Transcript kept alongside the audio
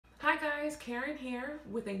guys, Karen here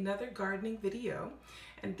with another gardening video,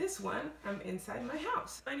 and this one I'm inside my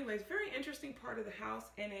house. Anyways, very interesting part of the house,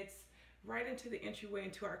 and it's right into the entryway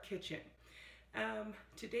into our kitchen.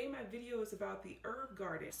 Today my video is about the herb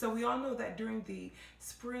garden. So we all know that during the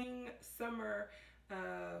spring, summer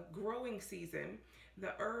growing season,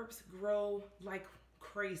 the herbs grow like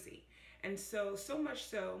crazy, and so much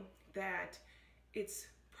so that it's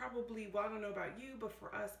probably, well, I don't know about you, but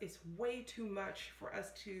for us, it's way too much for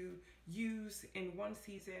us to use in one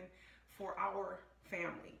season for our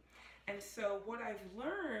family. And so what I've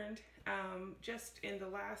learned just in the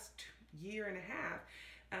last year and a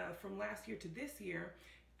half, from last year to this year,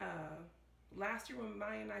 last year when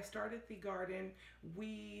Maya and I started the garden,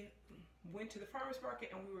 we went to the farmer's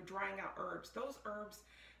market and we were drying out herbs. Those herbs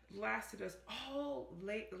lasted us all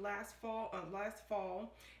last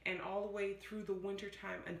fall and all the way through the winter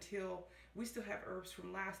time until we still have herbs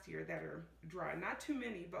from last year that are dry. Not too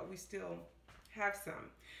many, but we still have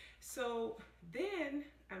some. So then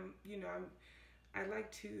I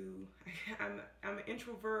like to, I'm an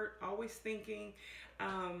introvert, always thinking,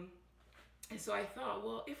 and so I thought,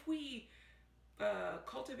 well, if we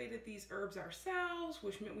cultivated these herbs ourselves,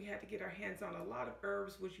 which meant we had to get our hands on a lot of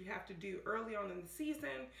herbs, which you have to do early on in the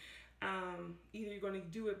season. Either you're going to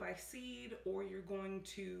do it by seed or you're going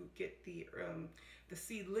to get the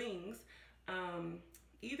seedlings.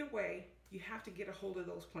 Either way, you have to get a hold of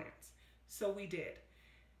those plants. So we did.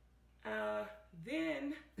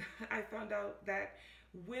 Then I found out that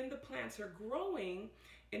when the plants are growing,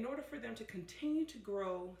 in order for them to continue to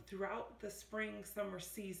grow throughout the spring, summer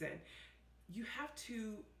season, you have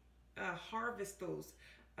to harvest those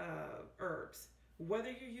herbs, whether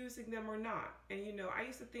you're using them or not. And you know, I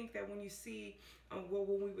used to think that when you see, well,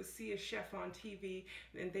 when we would see a chef on TV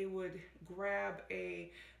and they would grab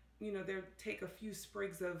a, they'll take a few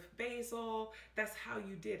sprigs of basil, that's how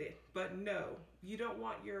you did it. But no, you don't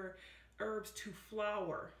want your herbs to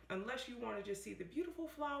flower unless you want to just see the beautiful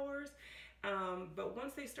flowers. But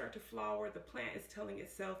once they start to flower, the plant is telling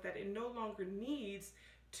itself that it no longer needs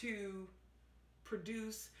to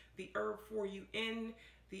produce the herb for you in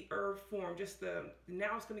the herb form.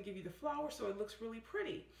 Now it's going to give you the flower, so it looks really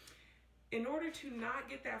pretty. In order to not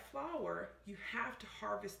get that flower, you have to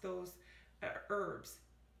harvest those herbs.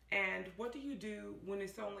 And what do you do when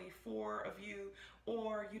it's only 4 of you,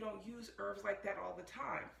 or you don't use herbs like that all the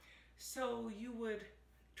time? So you would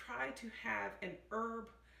try to have an herb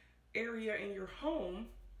area in your home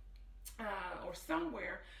or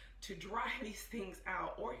somewhere to dry these things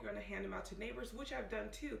out, or you're going to hand them out to neighbors, which I've done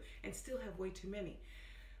too, and still have way too many.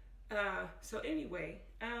 So anyway,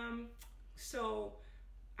 so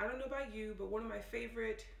I don't know about you, but one of my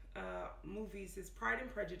favorite movies is Pride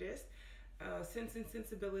and Prejudice, Sense and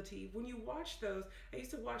Sensibility. When you watch those, I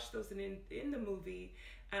used to watch those, and in the movie,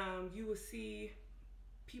 you will see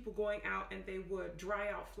people going out and they would dry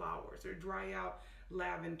out flowers or dry out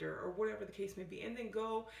lavender or whatever the case may be, and then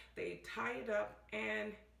they tie it up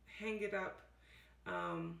and hang it up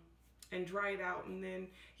and dry it out. And then,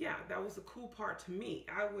 yeah, that was the cool part to me.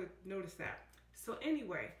 I would notice that. So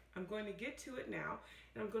anyway, I'm going to get to it now,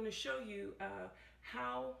 and I'm going to show you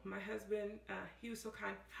how my husband, he was so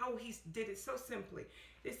kind, how he did it so simply.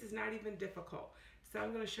 This is not even difficult. So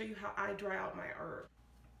I'm going to show you how I dry out my herb.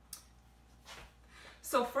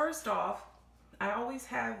 So first off, I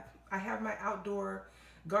have my outdoor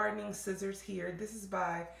gardening scissors here. This is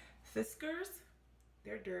by Fiskars.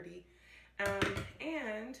 They're dirty.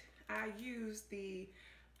 And I use the,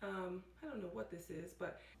 I don't know what this is,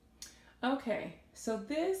 but okay. So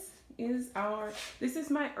this is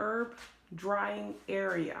my herb drying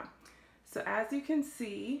area. So as you can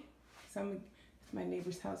see, it's my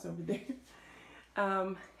neighbor's house over there.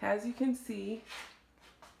 As you can see,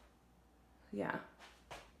 yeah.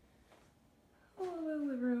 Oh, a little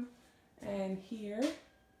living room. And here.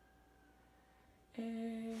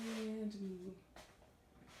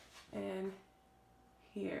 And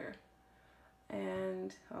here,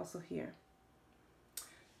 and also here.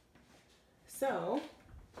 So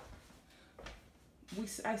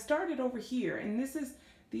I started over here, and this is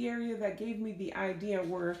the area that gave me the idea,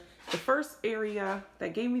 where the first area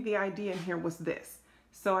that gave me the idea in here was this.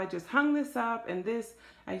 So I just hung this up, and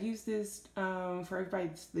I use this for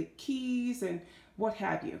everybody's the keys and what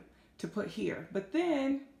have you to put here. But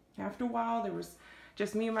then after a while, there was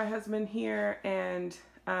just me and my husband here, and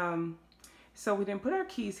so we didn't put our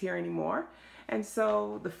keys here anymore. And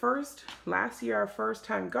so last year, our first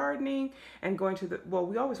time gardening and going to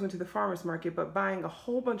we always went to the farmer's market, but buying a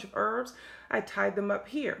whole bunch of herbs, I tied them up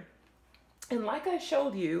here. And like I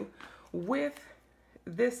showed you with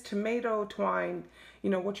this tomato twine, you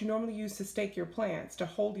know, what you normally use to stake your plants, to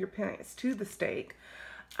hold your plants to the stake,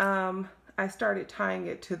 I started tying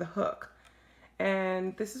it to the hook.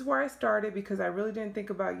 And this is where I started because I really didn't think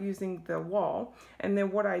about using the wall. And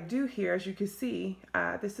then what I do here, as you can see,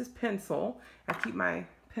 this is pencil. I keep my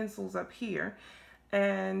pencils up here.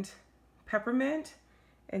 And peppermint,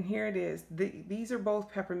 and here it is. These are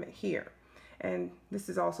both peppermint here. And this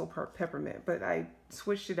is also peppermint, but I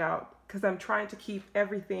switched it out because I'm trying to keep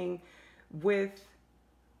everything with,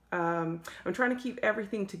 I'm trying to keep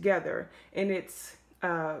everything together. And it's,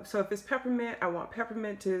 so if it's peppermint, I want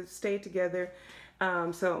peppermint to stay together.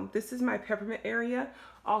 So this is my peppermint area.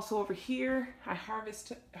 Also over here, I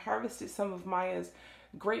harvested some of Maya's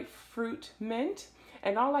grapefruit mint.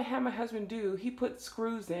 And all I had my husband do, he put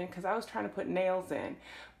screws in because I was trying to put nails in.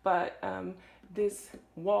 But this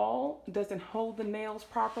wall doesn't hold the nails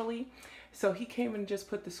properly. So he came and just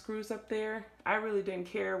put the screws up there. I really didn't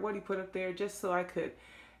care what he put up there just so I could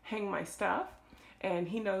hang my stuff. And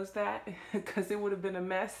he knows that because it would have been a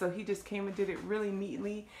mess. So he just came and did it really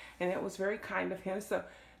neatly. And it was very kind of him. So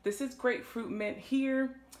this is grapefruit mint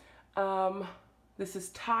here. This is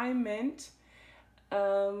Thai mint.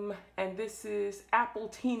 And this is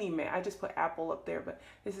Appletini mint. I just put apple up there, but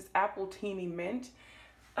this is Appletini mint.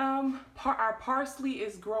 Our parsley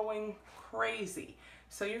is growing crazy.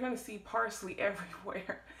 So you're going to see parsley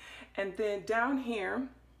everywhere. And then down here,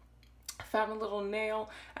 I found a little nail.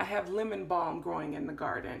 I have lemon balm growing in the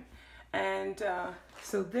garden. And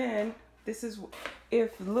so then this is,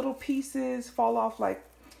 if little pieces fall off, like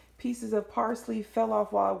pieces of parsley fell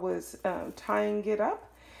off while I was tying it up,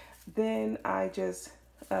 then I just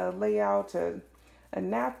lay out a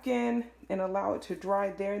napkin and allow it to dry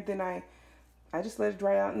there. And then I just let it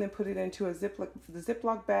dry out and then put it into a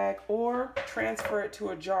Ziploc bag or transfer it to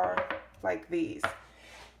a jar like these.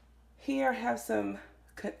 Here I have some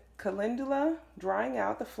calendula drying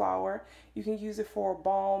out, the flower. You can use it for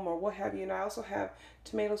balm or what have you. And I also have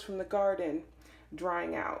tomatoes from the garden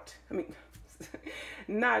drying out. I mean,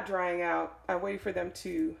 not drying out. I'm waiting for them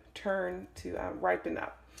to turn to ripen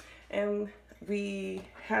up. And we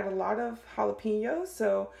had a lot of jalapenos,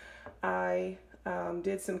 so I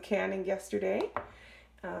did some canning yesterday.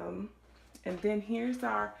 And then here's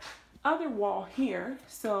our other wall here.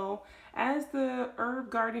 So as the herb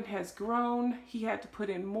garden has grown, he had to put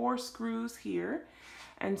in more screws here.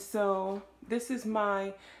 And so this is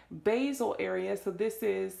my basil area. So this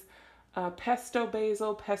is pesto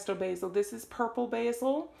basil. This is purple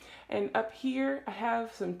basil. And up here I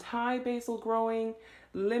have some Thai basil growing,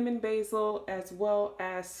 lemon basil, as well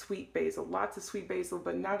as sweet basil. Lots of sweet basil,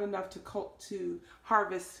 but not enough to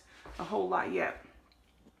harvest a whole lot yet.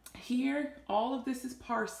 Here, all of this is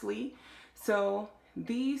parsley. So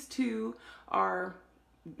these two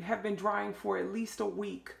have been drying for at least a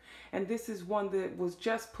week. And this is one that was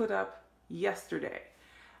just put up yesterday.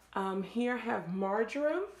 Here I have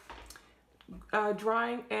marjoram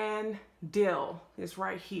drying, and dill is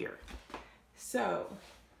right here. So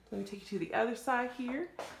let me take you to the other side here.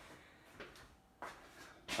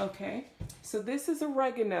 Okay, so this is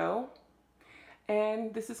oregano,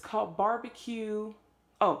 and this is called barbecue.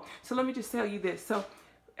 Oh, so let me just tell you this. So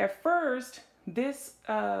at first, this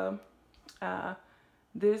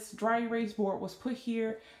this dry erase board was put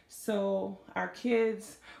here so our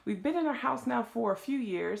kids, we've been in our house now for a few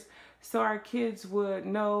years, so our kids would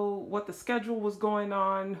know what the schedule was going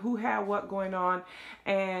on, who had what going on,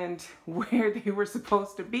 and where they were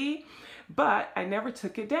supposed to be. But I never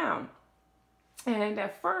took it down. And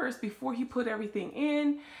at first, before he put everything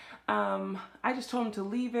in, I just told him to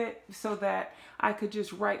leave it so that I could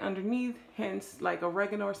just write underneath, hence like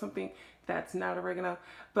oregano or something. That's not oregano,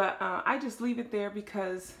 but I just leave it there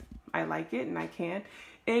because I like it and I can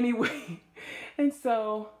anyway. And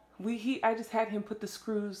so I just had him put the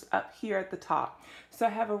screws up here at the top. So I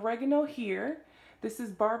have oregano here. This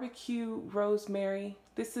is barbecue rosemary.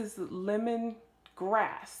 This is lemon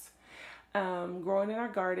grass growing in our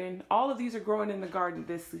garden. All of these are growing in the garden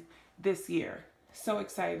this year. So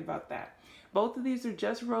excited about that. Both of these are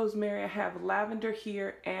just rosemary. I have lavender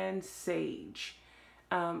here and sage.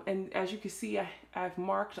 And as you can see, I've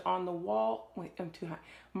marked on the wall. Wait, I'm too high.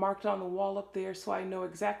 Marked on the wall up there so I know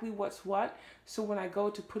exactly what's what. So when I go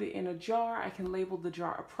to put it in a jar, I can label the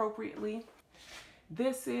jar appropriately.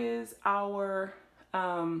 This is our,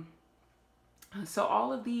 so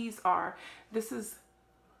all of these are, this is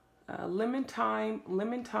lemon thyme,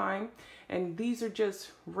 and these are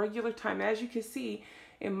just regular thyme. As you can see,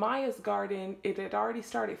 in Maya's garden, it had already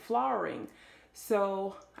started flowering.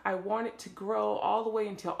 So I want it to grow all the way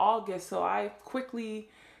until August. So I quickly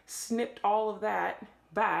snipped all of that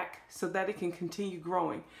back so that it can continue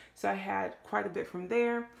growing. So I had quite a bit from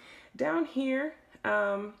there. Down here,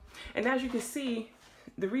 and as you can see,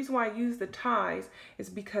 the reason why I use the ties is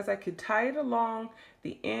because I could tie it along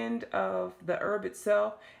the end of the herb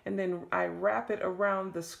itself, and then I wrap it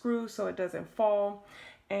around the screw so it doesn't fall.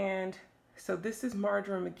 And so this is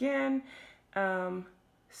marjoram again,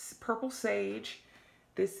 purple sage.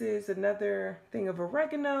 This is another thing of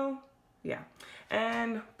oregano, yeah,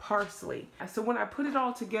 and parsley. So when I put it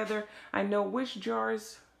all together, I know which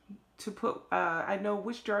jars to put. I know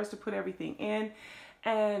which jars to put everything in.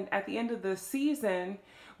 And at the end of the season,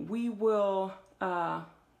 we will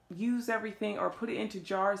use everything or put it into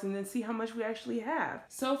jars and then see how much we actually have.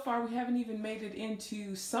 So far, we haven't even made it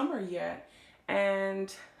into summer yet,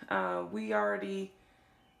 and we've already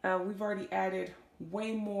added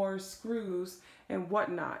way more screws and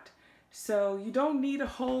whatnot. So you don't need a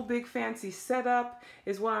whole big fancy setup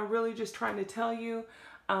is what I'm really just trying to tell you.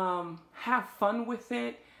 Have fun with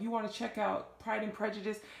it. You want to check out Pride and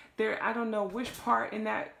Prejudice. There, I don't know which part in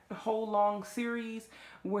that whole long series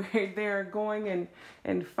where they're going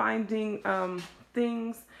and finding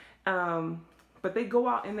things, but they go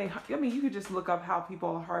out and they, I mean, you could just look up how people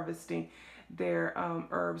are harvesting their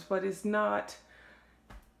herbs, but it's not,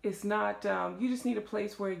 you just need a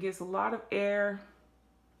place where it gets a lot of air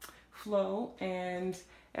flow and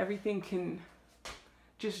everything can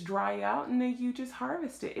just dry out, and then you just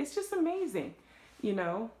harvest it. It's just amazing, you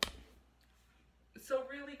know. So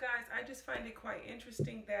really, guys, I just find it quite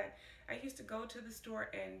interesting that I used to go to the store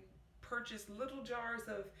and purchase little jars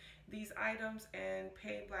of these items and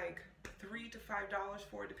paid like $3 to $5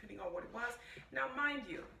 for it, depending on what it was. Now, mind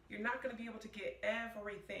you, you're not going to be able to get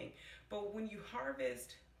everything, but when you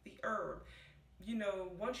harvest the herb, you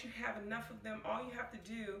know, once you have enough of them, all you have to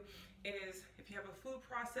do is, if you have a food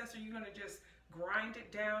processor, you're going to just grind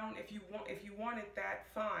it down. If you want it that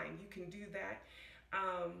fine, you can do that.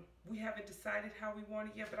 We haven't decided how we want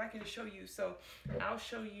it yet, but I can show you. So I'll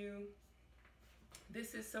show you.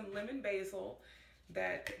 This is some lemon basil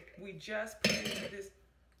that we just put into this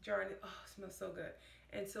jar, and oh, it smells so good.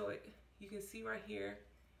 And so you can see right here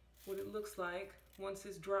what it looks like once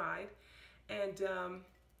it's dried. And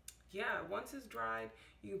yeah, once it's dried,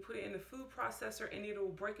 you can put it in the food processor and it will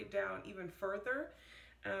break it down even further.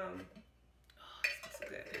 Oh, it smells so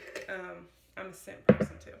good. I'm a scent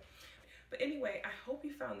person too. But anyway, I hope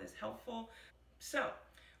you found this helpful. So,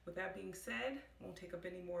 with that being said, won't take up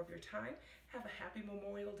any more of your time. Have a happy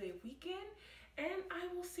Memorial Day weekend, and I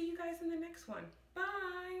will see you guys in the next one.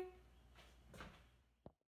 Bye!